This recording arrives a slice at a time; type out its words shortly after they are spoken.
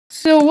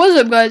So what's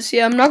up, guys?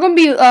 Yeah, I'm not gonna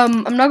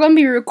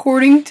be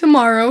recording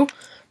tomorrow.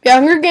 Yeah,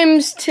 Hunger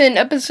Games 10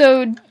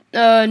 episode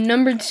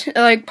number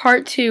like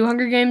part 2.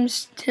 Hunger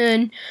Games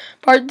 10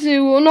 part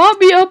 2 will not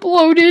be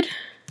uploaded.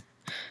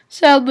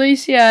 Sadly,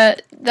 so yeah,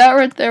 that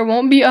right there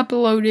won't be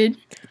uploaded.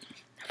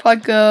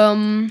 Like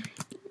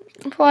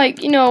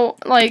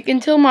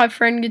until my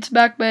friend gets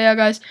back. But yeah,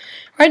 guys,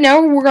 right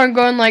now we're gonna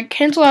go and like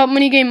cancel out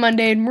minigame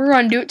Monday, and we're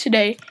gonna do it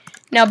today.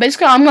 Now,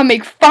 basically, I'm gonna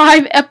make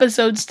 5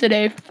 episodes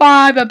today.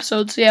 5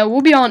 episodes. So yeah,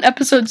 we'll be on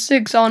episode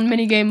 6 on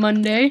minigame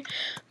Monday.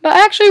 But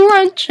actually, we're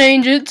gonna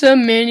change it to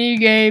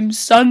minigame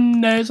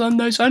Sunday.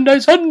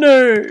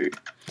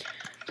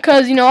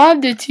 Because, you know, I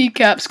have the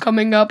TCAPs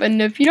coming up,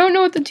 and if you don't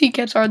know what the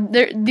TCAPs are,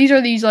 these are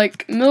these,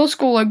 like, middle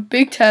school, like,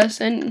 big tests,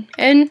 and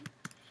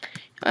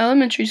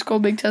elementary school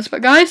big tests.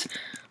 But, guys,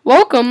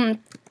 welcome.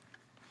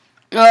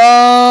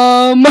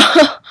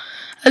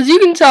 As you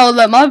can tell,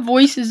 that my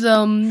voice is,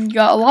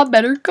 got a lot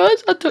better,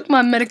 because I took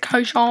my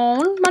medication.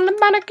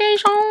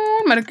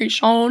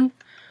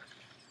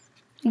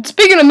 And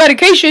speaking of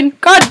medication,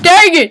 god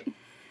dang it!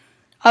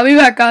 I'll be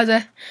back, guys.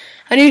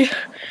 I need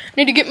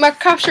to get my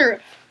cough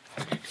syrup.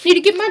 Need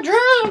to get my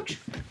drugs.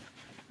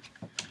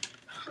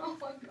 Oh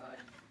my god.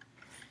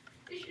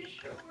 This is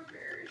so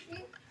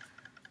embarrassing.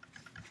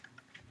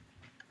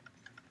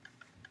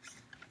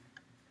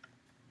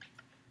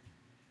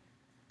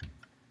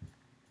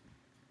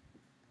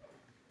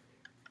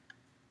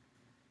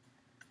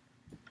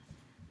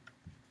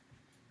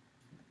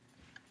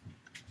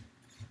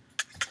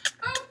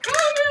 I'm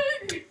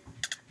coming!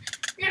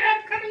 Yeah,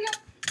 I'm coming up.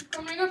 I'm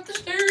coming up the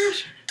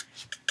stairs.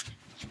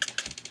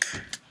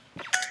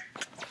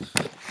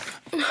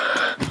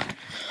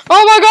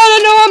 Oh my god, I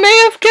know I'm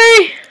AFK!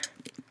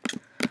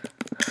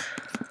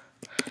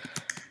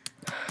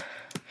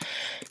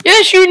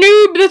 Yes, you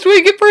noob! That's what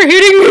you get for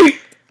hitting me!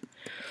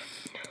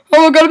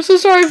 Oh my god, I'm so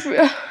sorry for...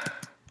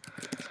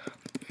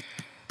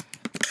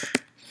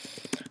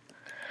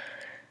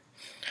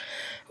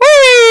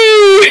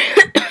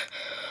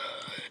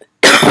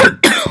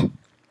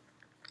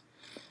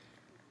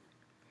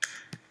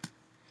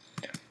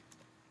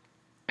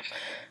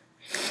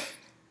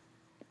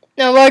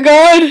 Oh my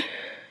god!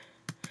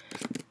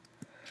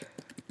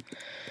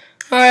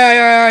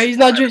 Alright, he's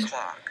not just...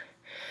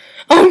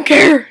 I don't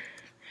care!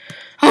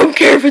 I don't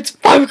care if it's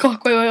 5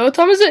 o'clock. Wait, what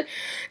time is it?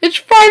 It's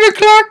 5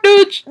 o'clock,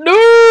 dudes! No!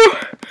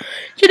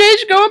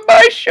 Today's going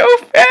by so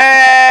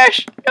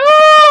fast! No!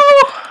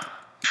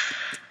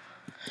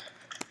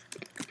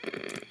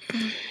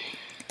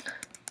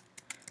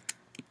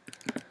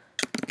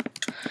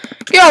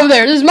 Get over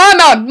there! This is my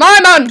mountain! My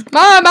mountain!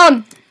 My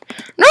mountain!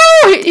 No!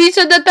 He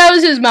said that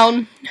was his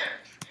mountain.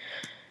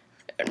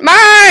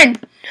 Mine!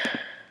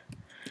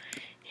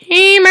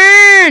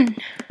 He-Man!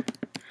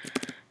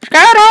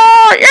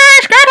 Scatter! Yeah,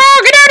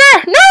 Scatter! Get out of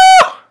there! No!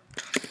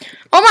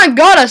 Oh my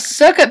god, I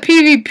suck at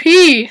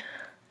PvP.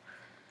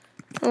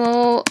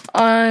 Well,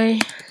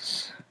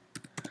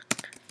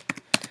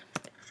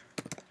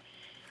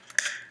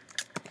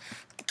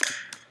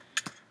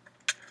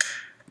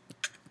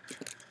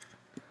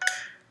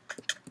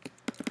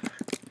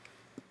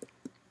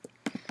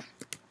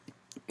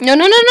 No.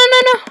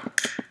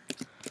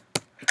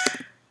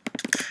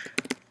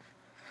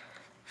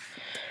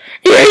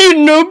 Yeah, you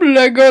noob.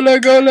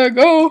 Let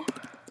go.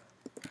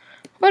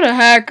 What a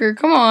hacker.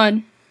 Come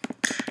on.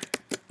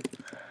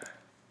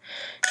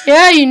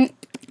 Yeah, you...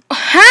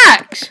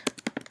 Hacks!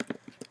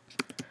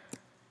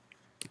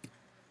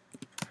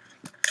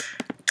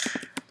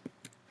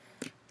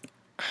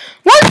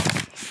 What?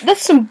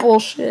 That's some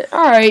bullshit.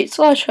 Alright,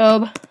 slash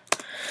hub.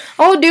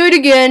 I'll do it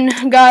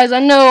again. Guys, I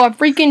know I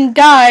freaking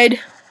died.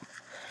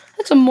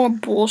 That's some more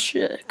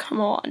bullshit.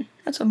 Come on.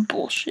 That's some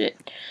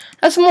bullshit.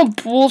 That's some more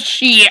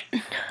bullshit.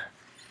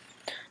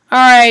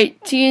 Alright,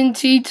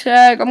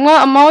 TNTTAG.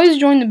 I'm always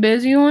joining the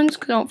busy ones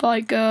because I don't feel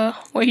like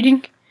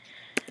waiting.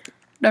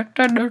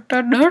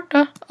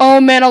 Oh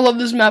man, I love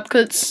this map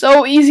because it's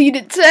so easy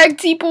to tag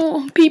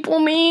people,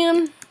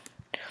 man.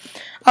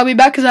 I'll be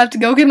back because I have to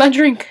go get my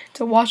drink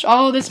to wash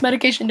all this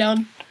medication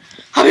down.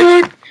 I'll be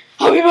back.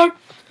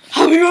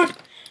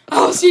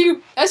 I'll see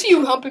you. I see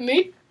you humping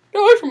me.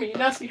 Don't wait for me,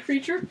 nasty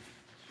creature.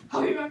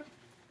 I'll be back.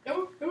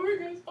 No worries,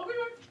 guys. I'll be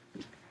back.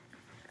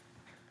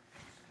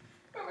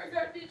 Oh my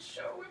god, it's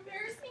so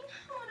embarrassing.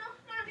 Oh no,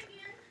 not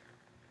again.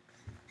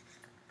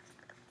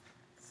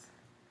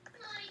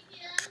 Not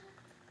again.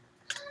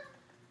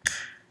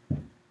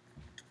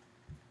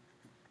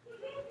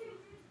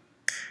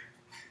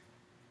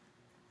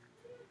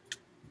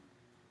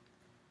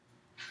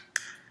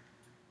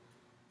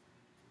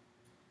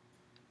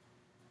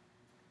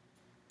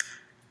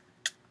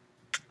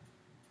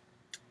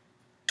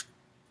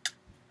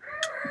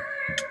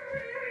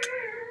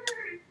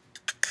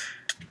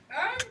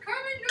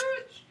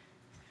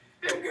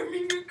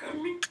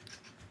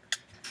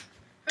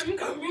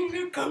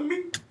 I'm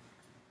coming.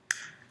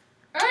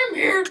 I'm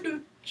here,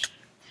 dude.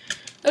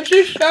 I'm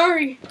so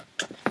sorry.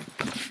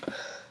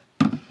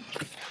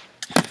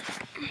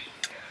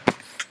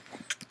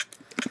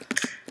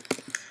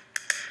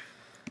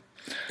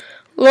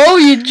 Oh,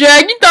 you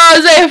jag. You thought I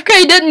was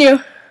AFK, didn't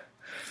you?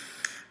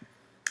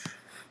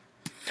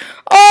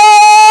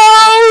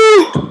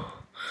 Oh!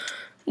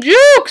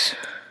 Jukes!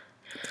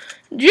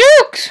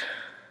 Jukes!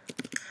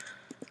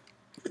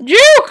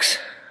 Jukes!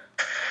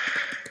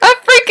 I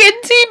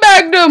freaking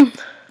teabagged him!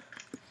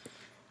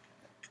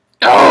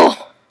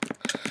 Oh!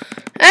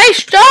 Hey,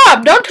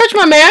 stop! Don't touch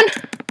my man!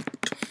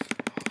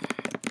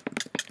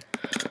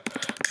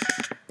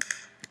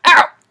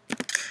 Ow!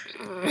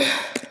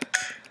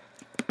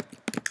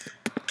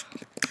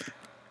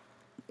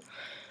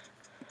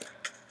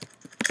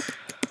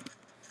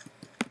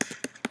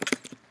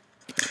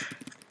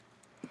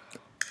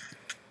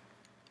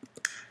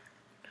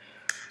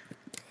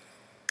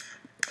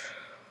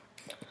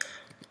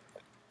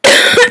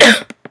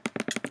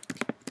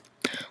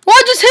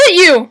 What just hit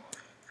you?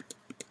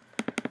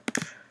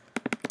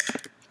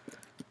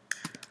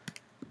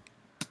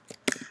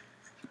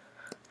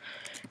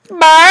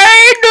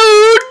 Bye,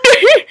 dude.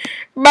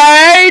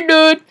 Bye,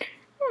 dude.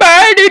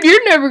 Bye, dude.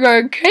 You're never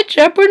gonna catch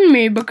up with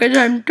me because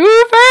I'm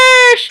too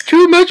fast.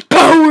 Too much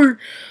power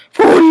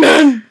for one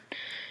man.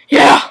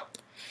 Yeah.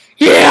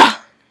 Yeah.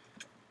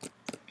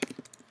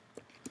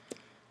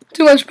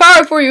 Too much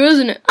power for you,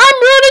 isn't it?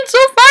 I'm running so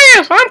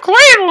fast. I'm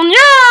Cleveland.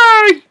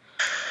 Yay!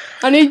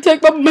 I need to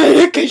take my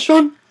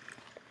medication.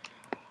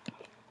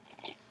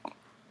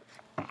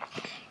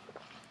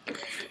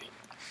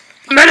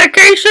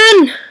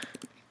 Medication.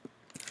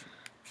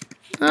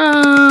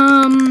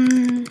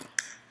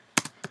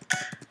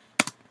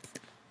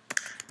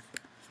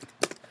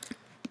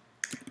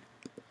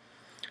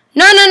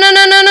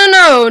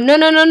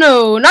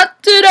 No,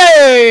 not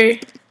today.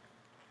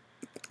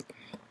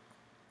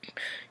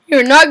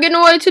 You're not getting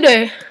away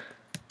today.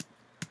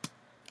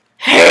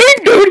 Hey,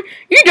 dude,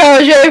 you thought I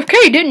was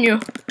AFK, didn't you?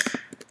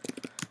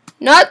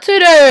 Not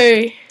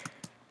today.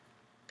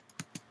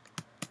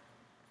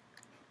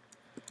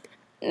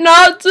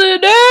 Not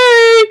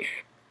today.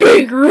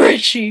 Big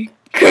Richie,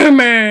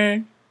 come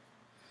on.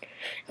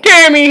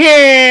 Come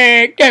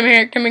here. Come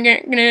here. Come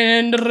here.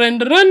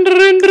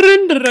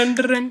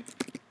 Run.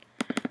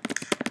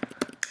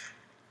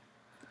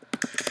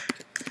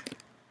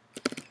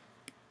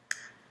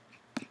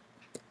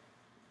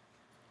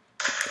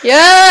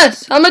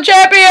 Yes, I'm a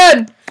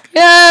champion.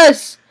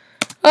 Yes,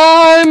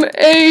 I'm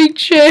a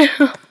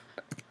champ.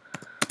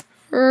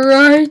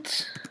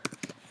 Right.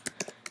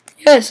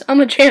 Yes, I'm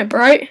a champ,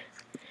 right?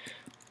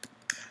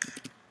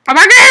 Oh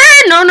my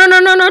god!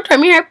 No.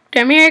 Come here.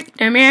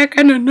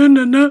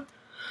 No.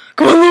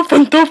 Come on,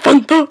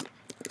 Fanta.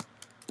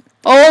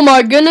 Oh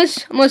my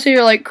goodness. I'm gonna sit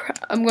here like,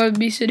 I'm gonna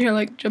be sitting here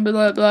like, jumping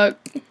like,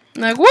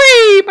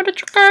 wait, but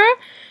it's okay.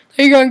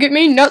 So you're gonna get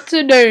me? Not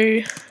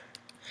today.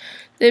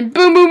 Then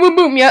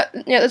boom. Yeah,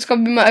 that's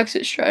gonna be my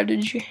exit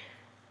strategy.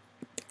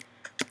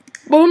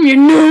 Boom, you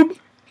noob.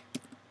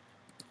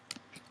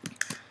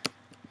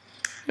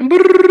 And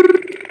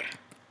brrr.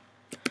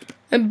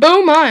 And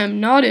boom, I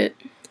am not it.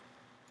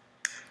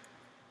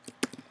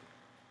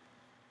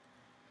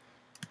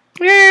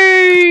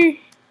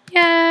 Yay!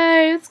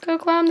 Let's go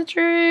climb the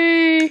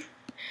tree.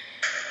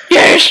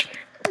 Yes!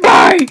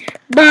 Bye,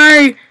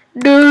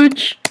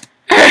 dudes.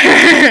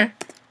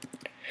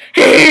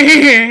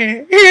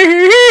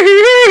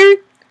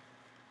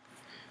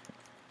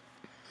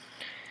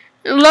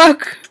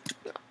 Look.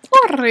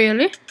 What,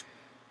 really?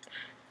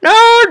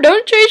 No,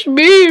 don't chase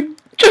me.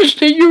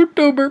 Just a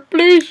YouTuber,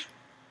 please.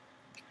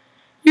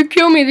 You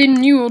kill me,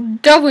 then you will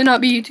definitely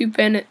not be YouTube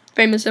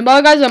famous. And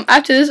by the way, guys,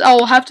 after this, I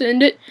will have to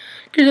end it.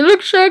 Because it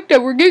looks like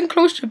that we're getting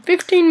close to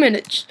 15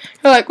 minutes.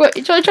 You're like, what?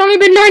 It's only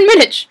been 9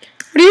 minutes.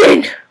 What do you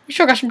mean? We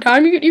still got some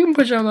time. You can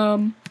put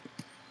some,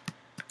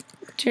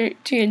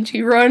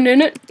 TNT run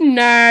in it.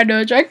 Nah,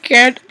 dude, I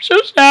can't. I'm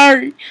so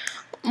sorry.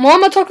 Why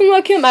am I talking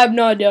like him? I have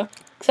no idea.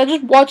 Because I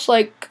just watched,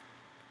 like...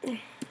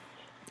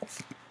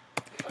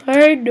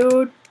 Hey,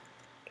 dude.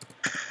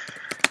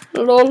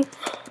 Lol.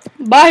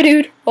 Bye,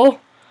 dude.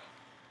 Oh.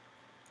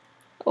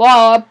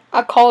 Wow,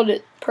 I called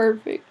it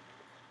perfect.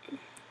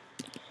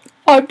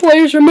 5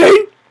 players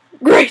remain.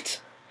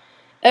 Great.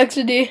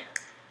 XD.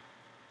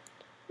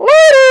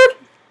 Dude.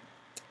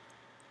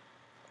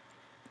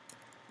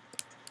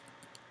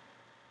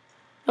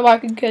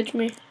 Nobody can catch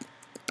me.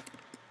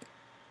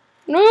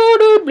 No,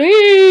 dude,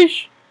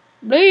 please.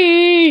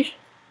 Please.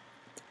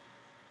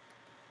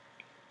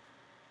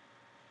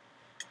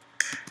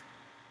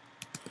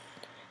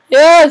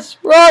 Yes,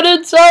 run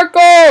in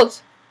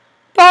circles.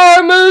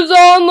 Power moves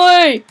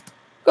only.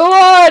 Go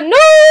on. No.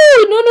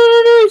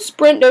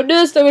 Sprint, don't do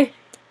this to me.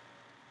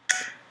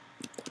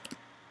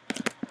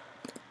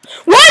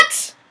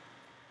 What?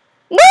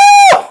 No.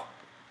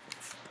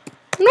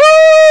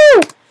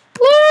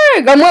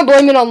 Lag. I'm gonna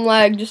blame it on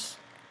lag. Just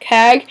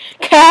CAG.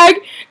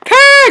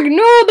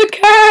 No, the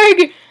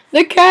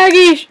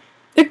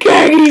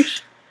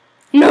Caggies.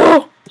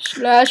 No.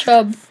 Slash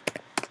hub.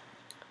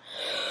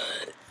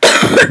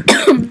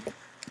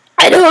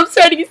 I know I'm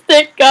starting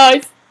sick,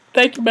 guys.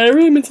 Thank you, man. It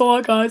really means a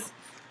lot, guys.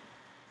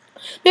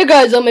 Yeah,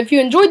 guys, if you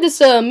enjoyed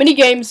this mini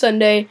game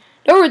Sunday,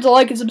 don't forget to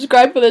like and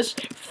subscribe for this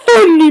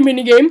funny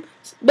mini game.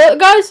 But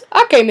guys,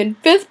 I came in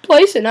 5th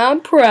place, and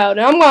I'm proud.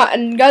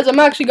 And guys, I'm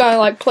actually gonna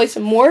like play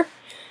some more.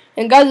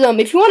 And guys,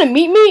 if you want to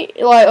meet me,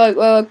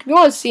 if you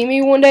want to see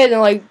me one day, then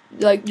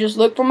like just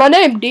look for my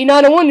name,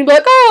 D901. You'll be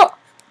like, oh,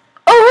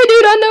 hey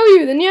dude, I know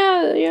you. Then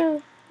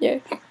yeah.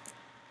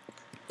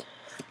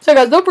 So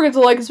guys, don't forget to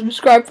like and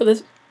subscribe for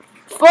this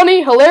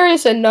funny,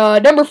 hilarious, and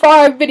number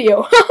 5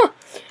 video.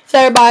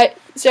 Say bye,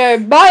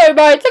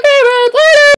 everybody. Take care, man. Later.